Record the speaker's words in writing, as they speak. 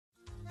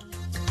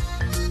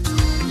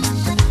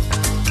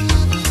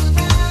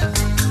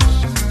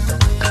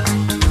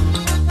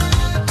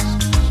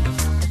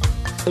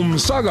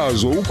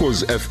Umsakazo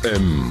Ukhozi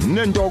FM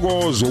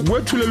nentokozo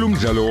kwethulela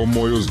umdlalo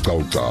womoya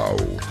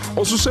ozicawucawu.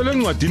 Osusele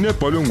encwadini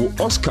ebhalwe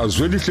nguOscar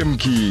Zwelihle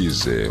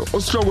Mkhize,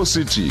 osihloko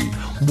sithi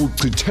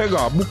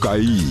Buchitheka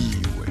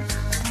Bugayiwe.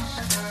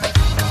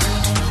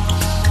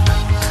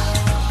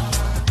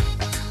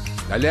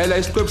 Lalela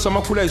isiqephu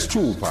samakhulu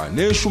ayisithupha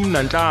neshumi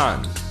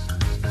nanhlanu.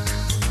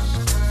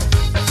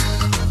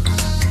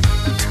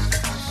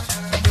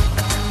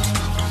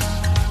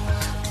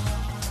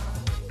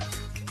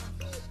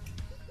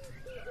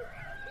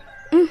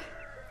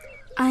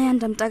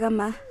 Ayanda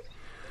mntakama.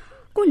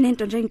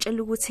 Kunento nje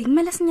ngitshela ukuthi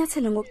kumele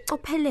sinyathele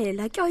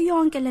ngokucophelela kuyo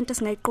yonke lento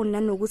singayiqondi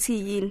nanokuthi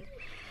yini.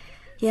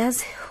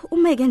 Yazi,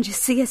 uma ke nje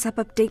sike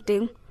sapa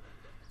update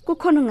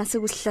kukhona ongase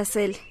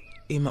kusihlasele.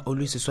 Ima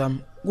Olusisi wami,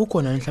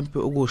 kukhona mhlawumbe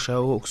okusha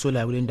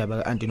okusolayo kule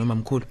ndaba kaAnti noma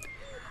mkhulu?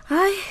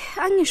 Hayi,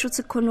 angisho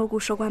ukuthi kukhona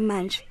okusho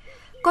kwamanje.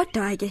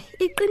 Kodwa ke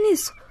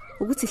iqiniso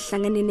ukuthi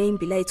sihlangene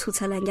nezimbila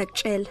ayithutha la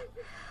ngiyakutshela.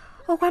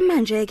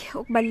 Okwamanje ke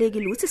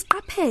okubalekile ukuthi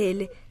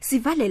siqaphele,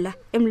 sivalela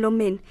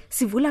emlomeni,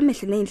 sivula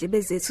amehlo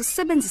nezindlebe zethu,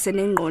 sisebenzise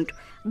nengqondo.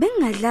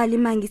 Bengadlali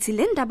mangithi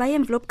le ndaba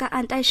ye-envelope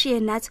kaAnti ayishiye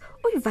nathi,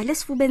 uyivale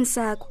esifubeni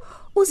sakho.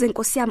 Uze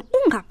Nkosi yami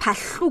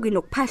ungaphahluki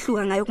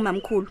nokuphahluka ngayo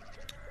kumamkhulu.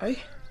 Hayi,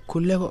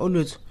 khululeka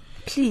Olwethu.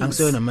 Please.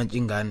 Angiseyona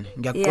mantshingane,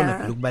 ngiyaqonda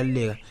phela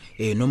ukubaleka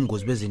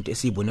nomngozi bezinto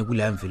esizibone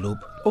kule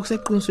envelope.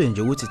 Okuseqiniswe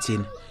nje ukuthi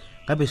thina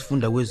ngabe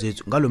sifunda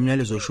kwezethu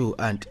ngalomnyalezo osho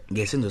uAnti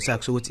ngesenzo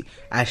sakhe sokuthi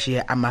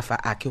ashiye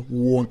amafa akhe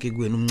wonke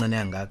kuwena umncane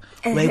kangaka.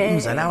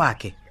 Uyayikumzala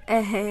wakhe.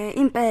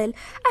 Impela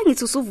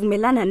angithi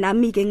usuvumelana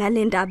nami ke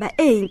ngale ndaba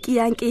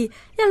eyinkiyanki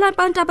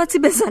yalabantu abathi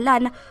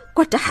bezalana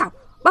kodwa hawo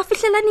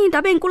bafihlela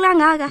indaba ezinkulu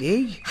kangaka.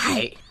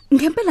 Hayi,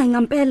 ngempela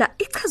ngampela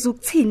ichaza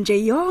ukuthini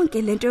nje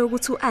yonke lento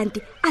yokuthi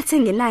uAnti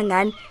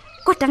athengenangani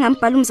kodwa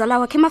ngambhala umzala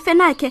wakhe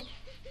emafeni akhe.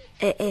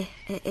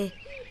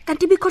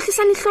 Kanti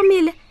bikhohlisana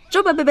ihlomile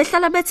njoba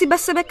bebehlala bethi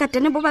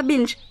basebegadene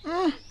bobabili nje.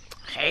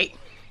 Hey,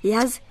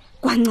 yazi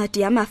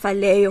kwancwadi yamafa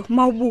leyo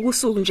mawubuka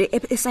usuku nje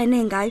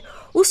esayine ngayo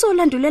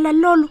usolandulela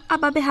lolu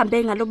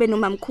ababehambe ngalo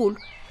benomamkhulu.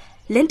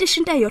 Lento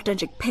ishinto eyodwa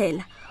nje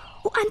kuphela.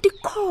 uAnti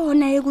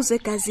khona ekuze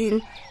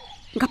egazini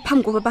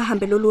ngaphambi kokuba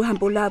bahambe lolu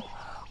hambo labo.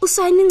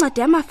 Usayina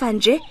incwadi yamafa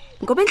nje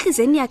ngoba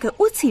enhlizweni yakhe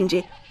uthi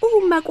nje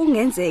uma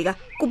kungenzeka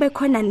kube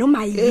khona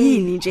noma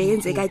yini nje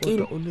yenzeka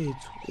kini.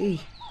 Olwethu,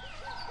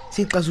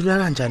 sixazulula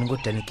kanjani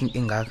kodwa nenkinga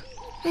engaka?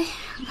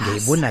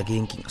 Ngiyibona ke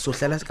inkinga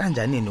sohlala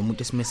kanjani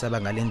nomuntu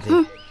esimesaba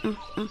ngalendlela.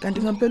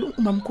 Kanti ngempela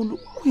umamkhulu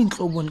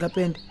uyinhloboni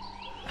kaPende.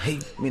 Hayi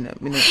mina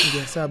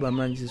ngiyasaba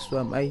manje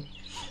sisiwami.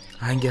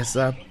 Hayi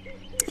ngiyasaba.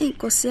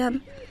 Nkosi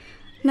yami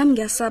nami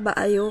ngiyasaba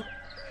ayo.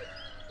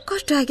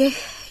 Kodwa ke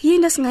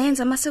yini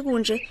esingayenza mase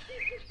kunje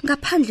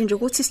ngaphandle nje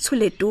ukuthi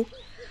sithule du.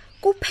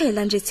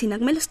 Kuphela nje thina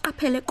kumele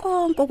siqaphele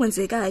konke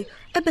okwenzekayo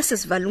ebese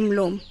sivala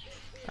umlomo.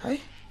 Hayi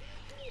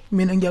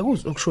mina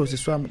ngiyakuzwa okushoza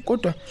sisiwami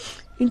kodwa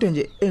into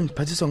nje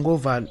engiphathiswa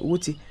ngovalo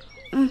ukuthi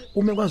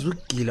uma ekwazi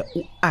ukugila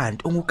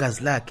uAnti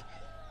ongugazi lakhe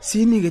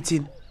sinike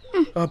thina.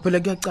 Phela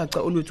kuyacaca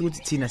Olwethu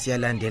ukuthi thina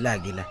siyalandela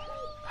ke la.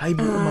 Hayi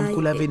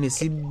umamkhulu ave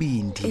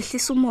nesibindi.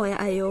 Ehlisa umoya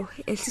ayo,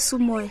 ehlisa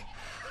umoya.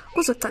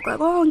 Kuzocaca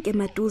konke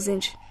maduze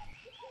nje.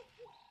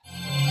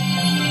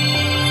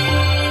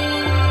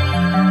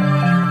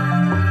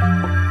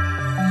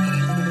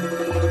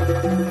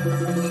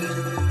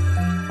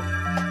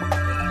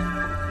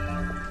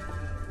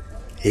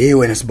 Hey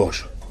wena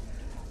Siboshwa.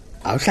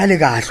 Awuhlale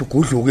kahle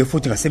ugudluke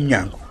futhi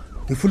ngasemnyango.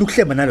 Ngifuna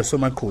ukuhleba nalo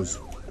somaqhuzu.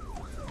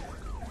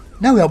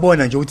 Na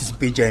uyabona nje ukuthi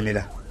sipintshene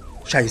la.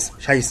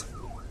 Shayisa.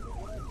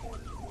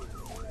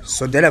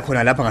 Sondela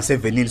khona lapha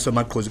ngasevenini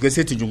somaqhuzu ke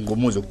sithi nje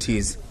ngumuzo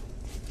ukuthiza.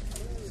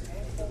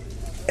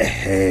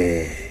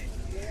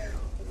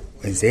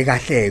 Wenze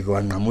kahle ke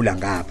wanqamula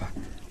ngapha.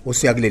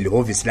 Usuya kuleli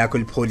office lakho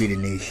lipholile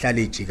nehlala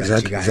ejika.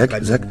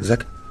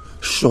 Zak.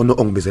 Shono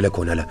ongibizele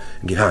khona la.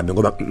 Ngihambe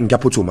ngoba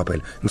ngiyaphuthuma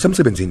phela.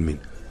 Ngisemsebenzini mina.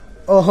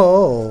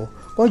 Oho,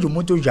 konje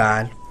umuntu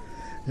njalo.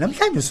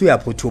 Namhlanje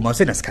usuyaphuthuma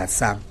usenesikhathi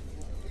sami.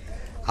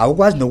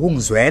 Awukwazi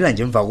nokungizwela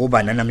nje emva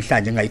koba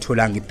namhlanje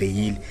engayitholanga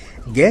ibhekile.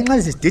 Ngenxa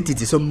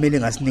yesidididi sommeli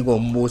ngasinika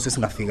umbuso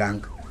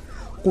singafikanga.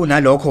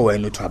 Kunalokho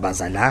wena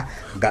uthwabaza la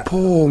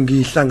pho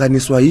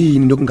ngihlanganiswa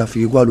yini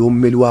lokungafiki kwalo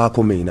ummeli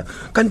wakho mina.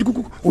 Kanti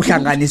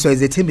uhlanganiswa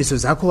izethembiso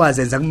zakho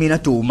wazenza kumina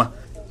Duma.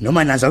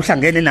 Noma nazo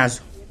uhlangene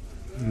nazo.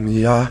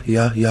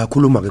 Ya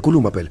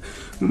khuluma phela.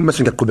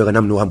 Mase ngiyaqhubeka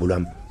nami nohambo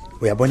lwami.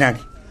 Uyabona ke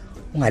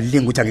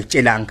ungalilinga ukuthi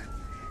angikutshelanga.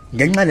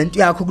 Ngenxa lento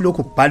yakho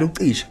kulokhu ubhala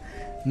ucisha.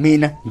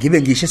 Mina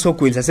ngibe ngisho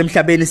esogwini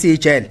sasemhlabeni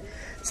siyijele.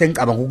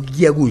 Sengicabanga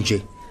ukuye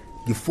kunje.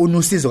 Ngifuna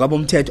usizo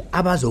kwabomthetho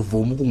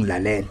abazovuma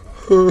ukungilalela.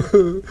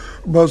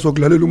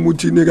 Bazokulalela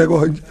umuthini ke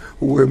konje.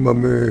 We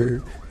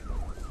mame.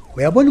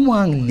 Uyabona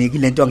uma nginiki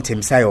lento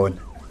angithembisa yona.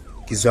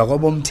 Ngizwa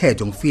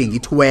kwabomthetho ngifike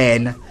ngithi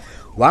wena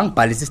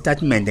wangibhalisa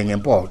istatement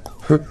ngempoqo.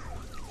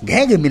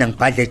 Ngeke mina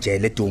ngibhadle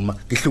ejele Duma.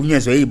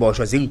 Ngihlukunyezwe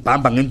eziboshwa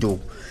zingibhamba ngenduku.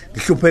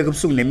 Ngihlupheke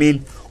ebusuku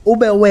nemini.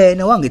 Ube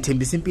wena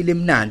wangithembisa impilo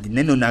emnandi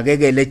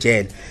nenonakekele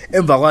ejele.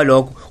 Emva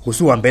kwalokho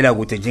usuhambela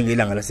kude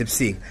njengelanga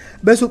lasebusika.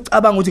 Bese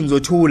ucabanga ukuthi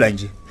ngizothula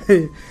nje.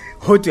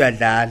 Hodwa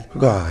uyadlala.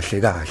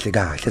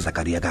 Kahle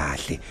Zakaria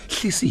kahle.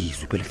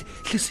 Hlisizwe phela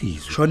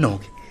hlisizwe.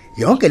 Shonoke.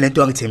 Yonke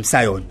lento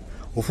angithembisa yona.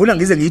 Ufuna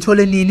ngize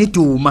ngiyithole nini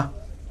iduma?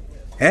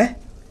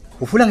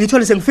 Ufuna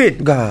ngiyithole sengifile?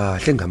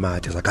 Kahle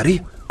ngamatshe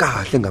Zakaria,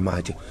 kahle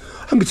ngamatshe.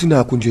 Angithi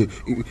nakho nje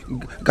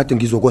kade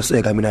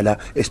ngizokweseka mina la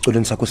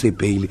esicoleni sakho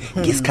sebail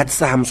ngesikhathi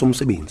sami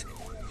somsebenzi.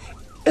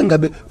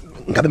 Engabe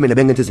mina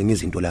bengenze ezinye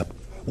izinto lapho.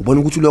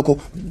 Ubona ukuthi lokho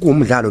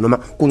kuumdlalo noma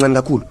kuncane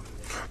kakhulu.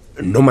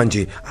 Noma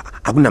nje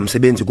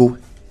akunamsebenzi kuwe.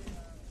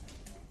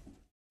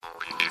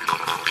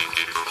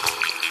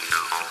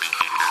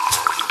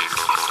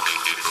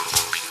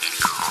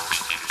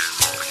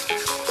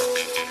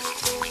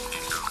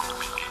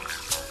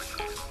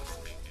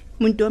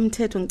 Umuntu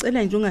womthetho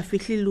ngicela nje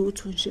ungafihli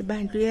lutho nje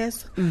bantu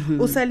yeso.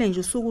 Usale nje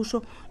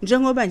usukusho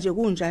njengoba nje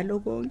kunjalo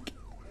konke.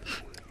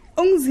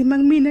 Ongizima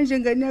kumina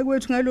njengane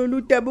yakwethu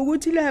ngalolu daba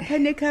ukuthi lapha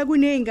nekhaya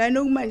kunezingane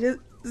okumanje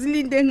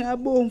zilinde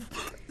ngabomvu.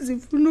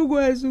 Zifuna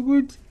ukwazi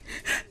ukuthi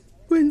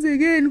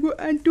kwenzekeni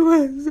ku-anti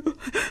wazo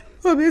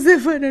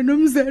obesefana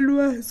nomzali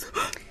wazo.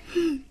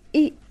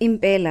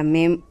 Impela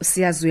mem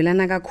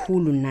siyazwelana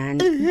kakhulu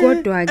nani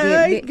kodwa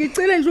ke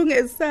ngicela nje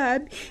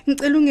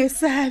ngicela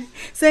ungesabi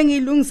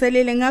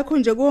sengilungiselele ngakho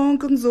nje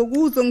konke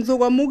ngizokuzwa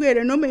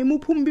ngizokwamukela noma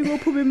imuphi umbiko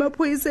ophuma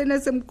emaphoyiseni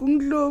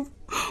asemgungundlovu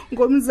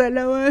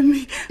ngomzala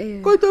wami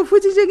kodwa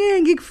futhi nje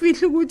ngeke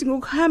ngikufihla ukuthi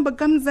ngokuhamba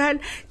kamzala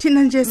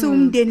thina nje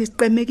siwumndeni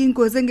siqemeka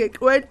ingozi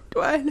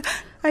engeqwantwala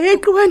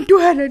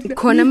ayeqwantwala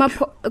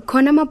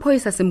khona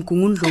amaphoyisa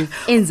asemgungundlovu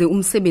enze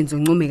umsebenzi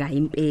oncomeka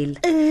impela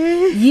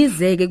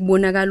yizeke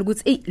kubonakala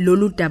ukuthi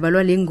lolu daba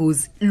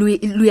lwalengozi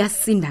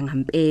luyasinda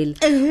ngempela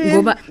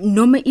ngoba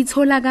noma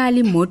itholakala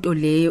imoto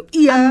leyo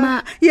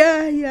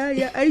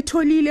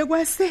ayitholile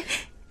kwase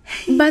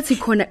bathi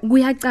khona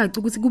kuyacaca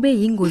ukuthi kube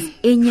yingozi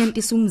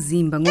enyantisa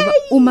umzimba ngoba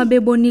uma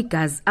bebona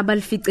igazi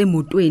abalifice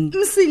emotweni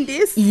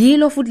msindisi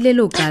yilo futhi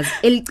lelo gazi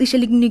elicishe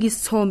likunika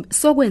isithombe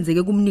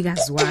sokwenzeke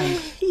kumnikazi wayo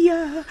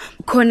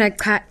khona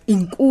cha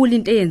inkulu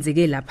into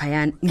eyenzeke lapha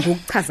yana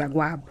ngokuchaza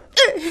kwabo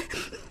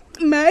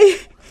maye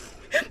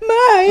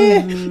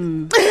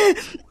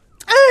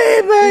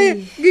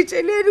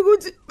ngitsheleni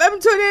ukuthi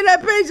bamthole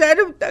lapha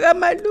enjani umntaka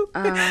Malu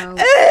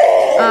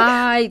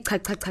hayi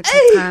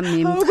cha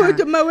mem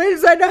kodwa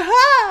mawenzana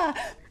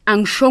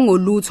angishongo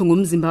lutho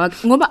ngomzimba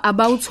wakhe ngoba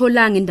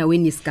abawutholanga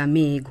endaweni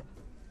yesigameko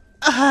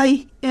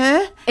hayi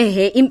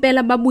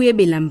impela babuye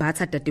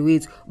belambatha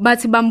dadewethu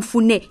bathi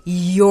bamfune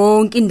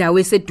yonke indawo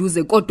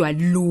eseduze kodwa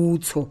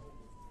lutho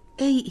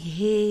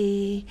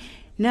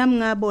nami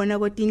ngabona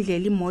kodwa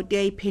indlela imoto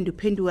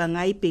yayiphenduphenduka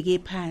ngayibheke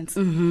phansi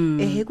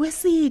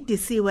kwesidi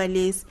siwa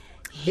lesi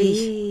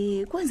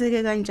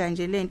kwenzeke kanjani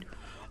nje lento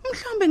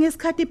mhlawumbe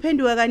ngesikhathi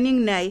iphenduka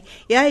kaningi naye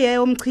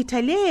yaya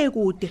umchitha le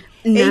kude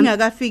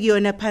engakafiki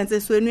yona phansi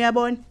esweni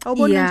uyabona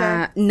awubona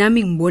njalo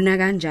nami ngibona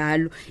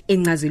kanjalo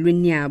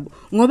encazelweni yabo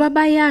ngoba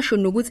bayasho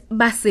nokuthi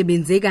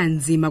basebenze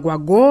kanzima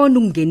kwakona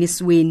ukungena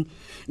esweni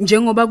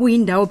njengoba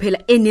kuyindawo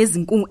phela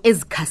enezinkungu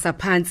ezikhasa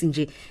phansi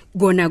nje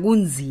kona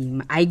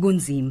kunzima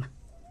ayikunzima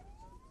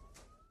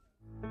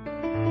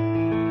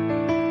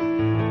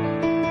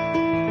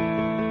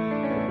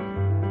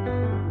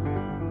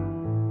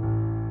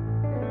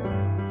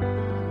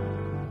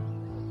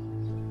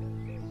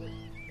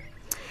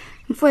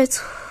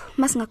Mfowethu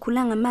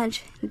masingakhulanga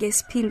manje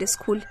ngesiphinde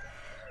esikhule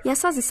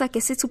yasazi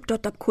sake sithi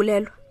ubudoda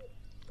bukhulelwa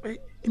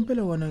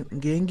impela wona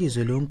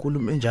ngiyengizwe lo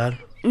nkulumo enjalo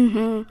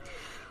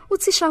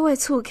uthisha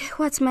wethu ke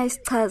wathi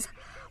mayisichaza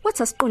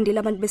wathi asiqondile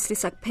abantu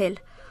besilisa kuphela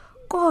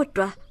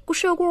kodwa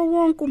kusho kuwo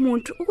wonke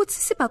umuntu ukuthi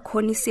siba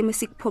khona isimo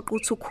esikuphoqa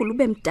ukuthi ukhulu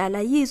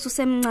bemdala yizo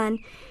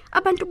semncane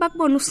abantu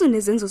bakubona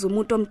usunezenzo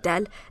zomuntu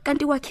omdala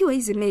kanti wakhiwe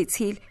izimo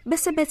ezithile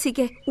bese bethi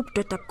ke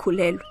ubudoda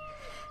bukhulelwa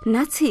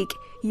nathi ke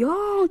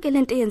yonke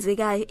lento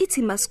eyenzekayo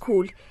ithi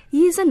masikhule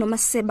yize noma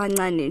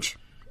sisebancane nje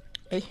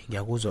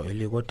ngiyakuzwa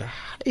kodwa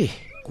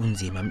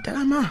kunzima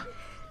mntakama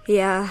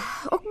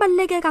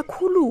okubaluleke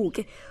kakhulu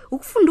ke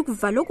ukufunda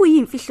ukuvala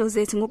okuyimfihlo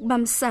zethu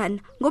ngokubamsana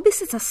ngoba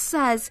isithi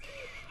asisazi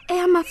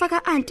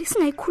amafaka anti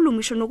singayikhuluma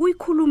ngisho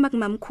nokuyikhuluma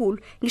kumamkhulu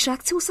ngisho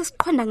akuthi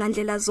usesiqhonda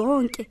ngandlela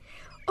zonke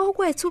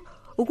okwethu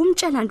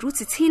ukumtshela nje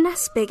ukuthi thina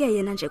sibheke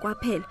yena nje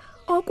kwaphela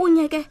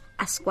okunye ke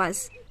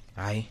asikwazi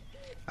hayi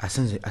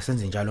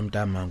asenze njalo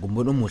mntama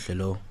ngumbono omuhle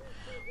lo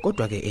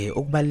kodwa ke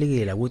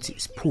okubalekela ukuthi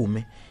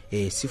siphume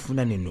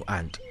sifunane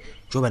noanti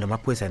njoba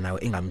namaphoyisa nawe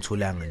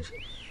engamtholanga nje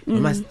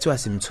noma sithiwa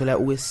simthola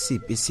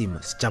uwesiphi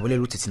isimo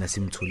sijabulela ukuthi thina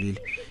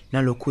simtholile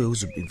nalokho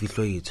uzuphi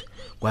imfihlo yethu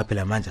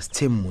kwaphela manje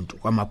sithemba umuntu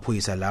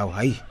kwamaphoyisa lawo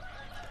hayi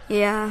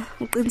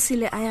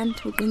uqinisile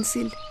ayanti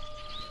uqinisile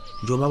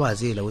njoba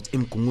wazela ukuthi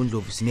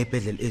emgungundlovu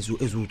sinebhedlela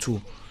ezu2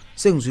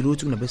 sengizwile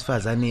ukuthi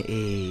kunabesifazane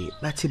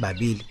bathi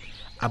babili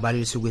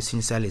abalelise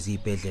kwesinye salezi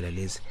ibhedlela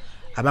lezi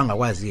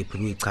abangakwazi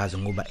phela uyichaza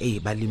ngoba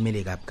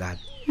balimele kabi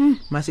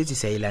masithi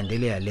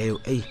siyayilandelela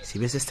leyo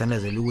sibe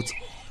sesithandazela ukuthi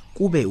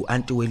kube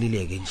uanti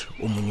welileke nje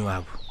omunye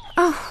wabo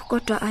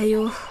kodwa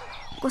ayo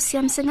Nkosi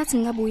yami sengathi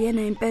ngabe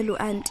uyena impela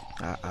uanti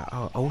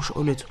awusho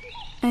olethu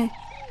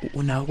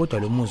unawo kodwa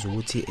lo muzi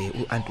ukuthi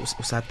uanti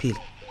usaphila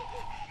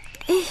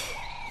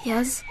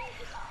Yazi,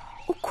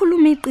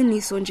 ukukhuluma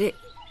iqiniso nje,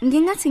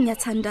 ngingathi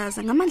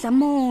ngiyathandaza ngamandla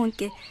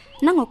monke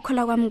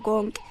nangokukhola kwami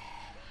konke.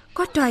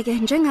 Kodwa ke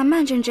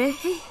njengamanje nje,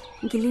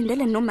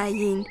 ngilindele noma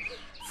yini,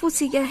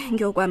 futhi ke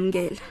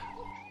ngiyokwamukela.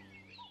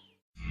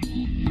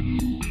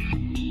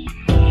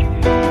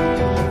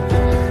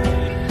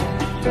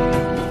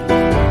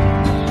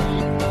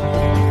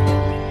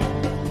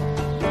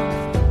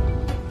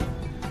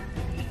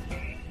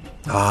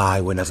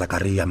 Hayi wena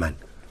Zakaria man,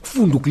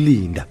 funda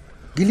ukulinda.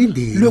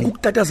 Ngilindile. Lokhu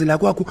kutatazela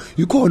kwakho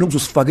ikhona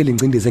okuzosifakela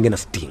ingcindezi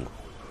engenasidingo.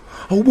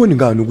 Awuboni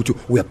ngani ukuthi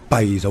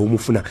uyabhayiza uma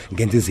ufuna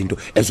ngenza izinto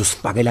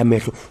ezosifakela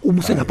amehlo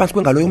ubuse ngaphansi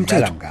kwengalo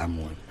yomthetho?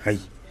 Hayi.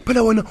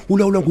 Phela wena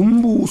ulawula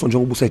ngumbuso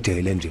njengoba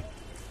usejele nje.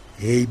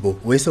 Heyibo,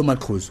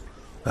 wesomaqhuzu.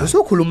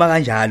 Usokhuluma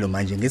kanjalo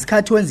manje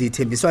ngesikhathi wenza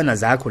ithembiswana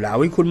zakho la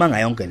awuyikhuluma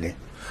ngayonke le.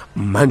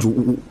 Manje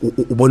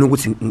ubona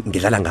ukuthi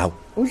ngidlala ngawo.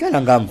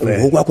 Udlala ngami mfethu.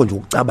 Ngokwakho nje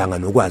ukucabanga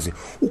nokwazi.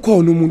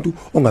 Ukhona umuntu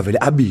ongavele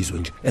abizwe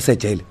nje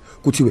esejele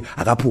kuthiwe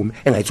akaphume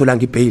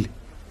engayitholanga ibail.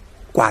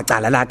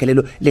 Kwacala lakhe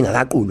lelo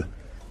lingakaqulwa.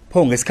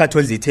 Pho ngesikhathi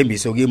wenza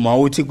ithembiso kimi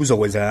wawuthi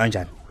kuzokwenzeka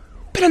kanjani?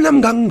 Phela nami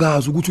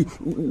ngangazi ukuthi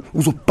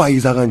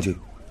uzobhayiza kanje.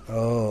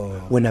 Oh,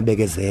 Wena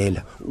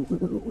bekezela.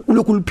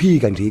 Ulokhu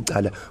liphika nje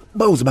icala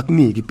bayoze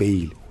bakunika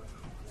ibail.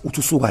 Uthi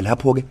usuka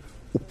lapho ke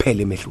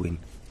uphele emehlweni.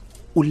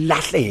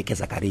 Ulahleke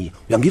Zakaria.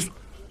 Uyangizwa?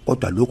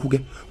 Kodwa lokhu ke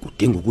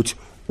kudinga ukuthi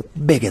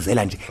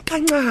ukubekezela nje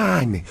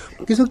kancane.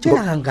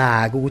 Ngizokutshela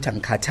kangaka ukuthi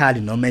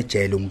angikhathali noma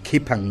ejele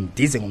ungikhipha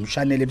ngidize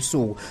ngomshanele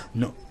ebusuku.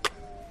 No.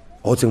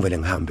 Othi ngivele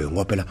ngihambe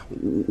ngoba phela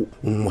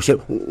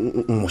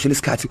ngimoshela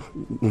isikhathi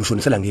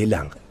ngishonisela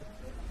ngelanga.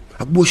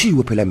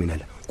 Akuboshiwe phela mina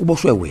la.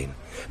 Kuboshwe wena.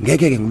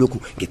 Ngeke ke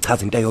ngilokhu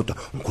ngichaza into eyodwa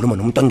ngikhuluma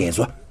nomuntu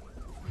angezwa.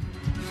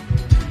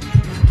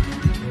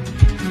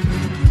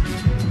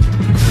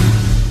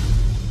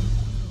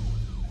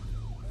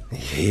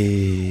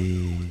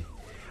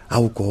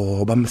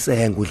 Awugoba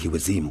msengo udliwe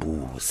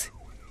izimbuzi.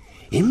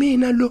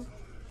 Imina lo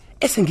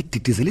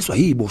esengididizeliswa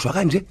yiboshwa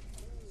kanje.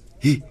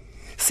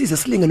 Size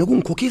silinge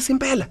nokungikhokhisa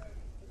impela.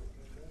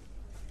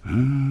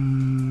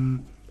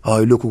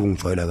 Hayi lokho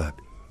kungijwayela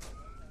kabi.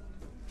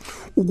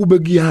 Ukube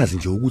kuyazi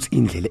nje ukuthi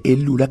indlela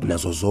elula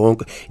kunazo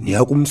zonke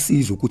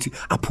niyakumsiza ukuthi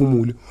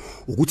aphumule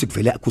ukuthi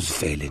kuvele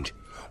akuzifele nje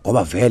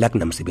ngoba vele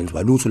akunamsebenzi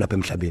walutho lapha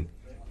emhlabeni.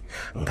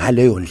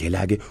 Ngaleyo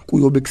ndlela ke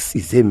kuyobe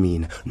kusize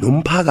mina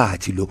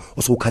nomphakathi lo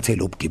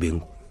osukhathele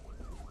ubugebengu.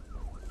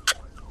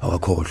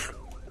 Awakhohlwa.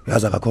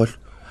 Yazi akakhohlwa.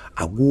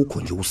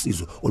 Akukho nje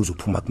usizo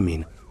oluzophuma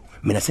kumina.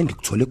 Mina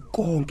sengikuthole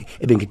konke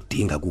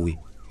ebengikudinga kuye.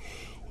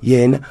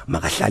 Yena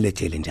makahlale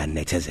ejele njani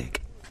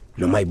nethezeke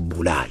noma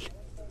ibulale.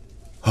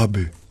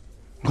 Habe.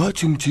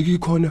 Ngathi ngijiki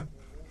khona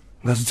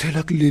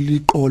ngazithela kuleli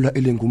iqola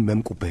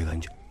elengummem kubheka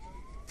nje.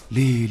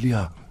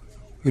 Leliya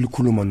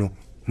elikhuluma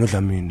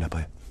noDlamini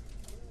lapha.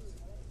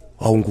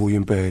 Awunguye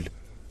impela.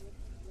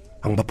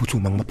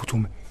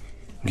 Angibaphuthume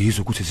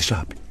ngizwe ukuthi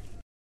sishaphi.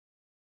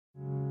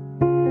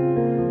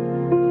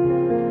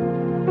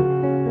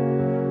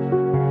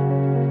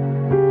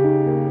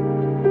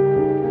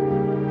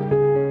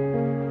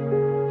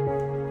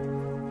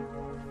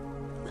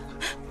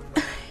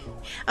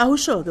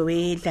 Awushoke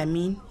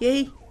weDlamini.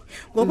 Hey.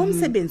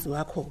 Ngokomsebenzi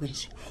wakho ke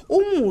nje.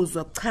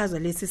 Umuzwa kuchaza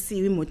lesi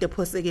siwe imoto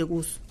ephoseke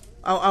kuso.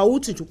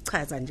 Awuthi nje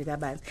ukuchaza nje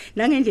kabanzi.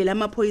 Nangendlela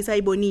amaphoyisa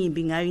ayibona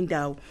imbi ngayo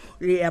indawo.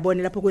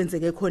 Yabona lapho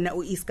kwenzeke khona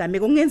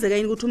uIsigameko. Kungenzeka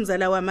yini ukuthi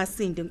umzala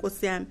waMasinde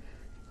Nkosi yami?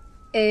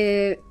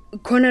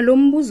 Khona lo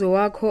mbuzo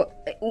wakho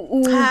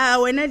cha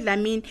wena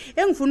Dlamini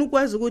engifuna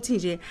ukwazi ukuthi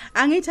nje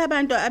angithi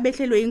abantu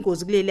abehlelwe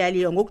ingozi kuleli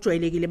aliyo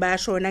ngokujwayelekile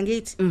bayashona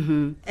ngithi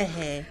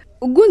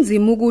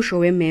kunzima ukusho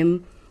wemem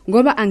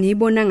ngoba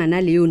angiyibonanga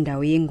naleyo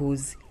ndawo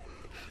yengozi.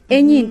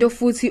 Enye into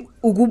futhi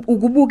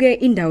ukubuke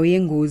indawo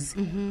yengozi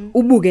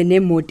ubuke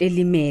nemoto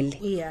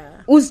elimele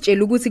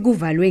uzitshela ukuthi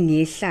kuvalwe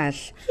ngehlahla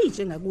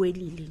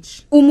njengakuwelile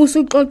nje uma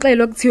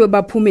usuxoxelwa kuthiwe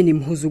baphume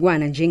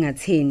nemhuzukwana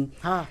njengatheni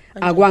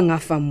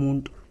akwangafa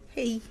umuntu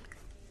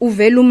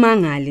uvela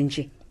umangale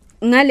nje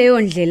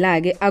ngaleyo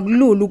ndlela ke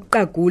akulula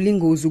ukuqagula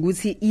ingozi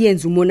ukuthi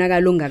iyenze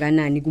umonakalo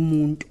ongakanani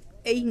kumuntu.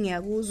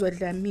 Ngiyakuzwa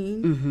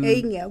Dlamini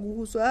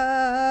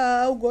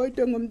ngiyakuzwa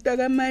kodwa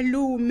ngomntaka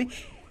malume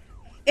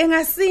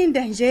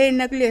engasinda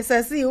njena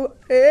kulesa siwo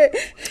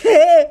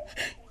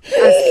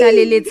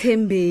asihlalele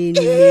ethembeni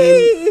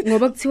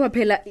ngoba kuthiwa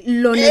phela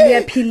lona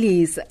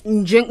liyaphilisa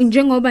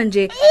njengoba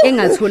nje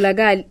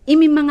engatholakali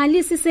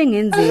imimangalisi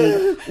sengenzeka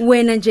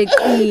wena nje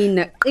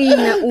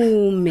qina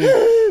ume.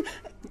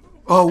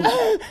 Awu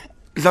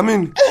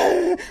Dlamini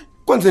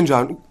kwenze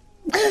njani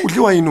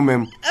udliwa yini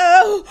umema?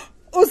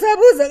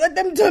 Usabuza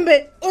kodwa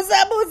Mthombe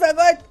usabuza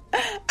kodwa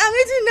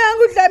angithi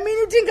nangu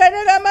Dlamini uthi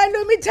ingane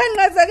kamalume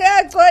ithanqaza ke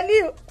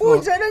yagcwaliwe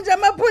kunjalo nje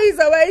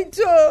amaphoyisa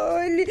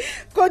wayitholi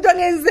kodwa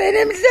ngenzeni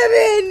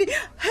emhlabeni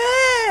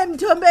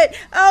Mthombe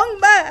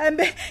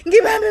awungibambe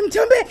ngibambe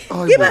Mthombe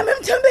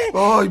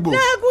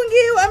naku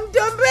ngiwa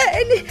Mthombe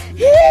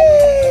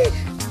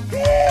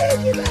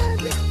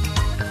ngibambe.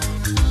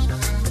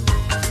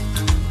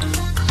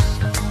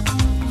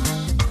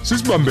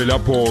 Sisibambe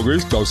lapho ke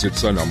isigcawu sethu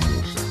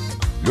sanamuhla.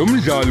 Lo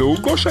mdlalo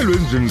uqoshelwe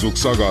endlini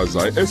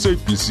zokusakaza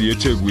eSABC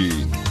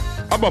eThekwini.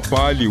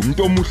 Ababhali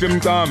umuntu omuhle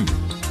Mcambi,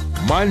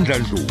 Mandla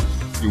Ndlovu,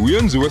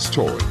 uyenziwe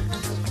Sithole.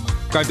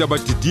 Kanti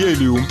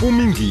abadidiyeli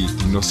uMpumi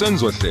Ngidi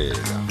noSenzo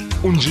Hlela,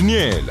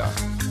 Unjiniyela,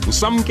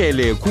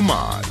 uSamkele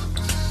Khumalo.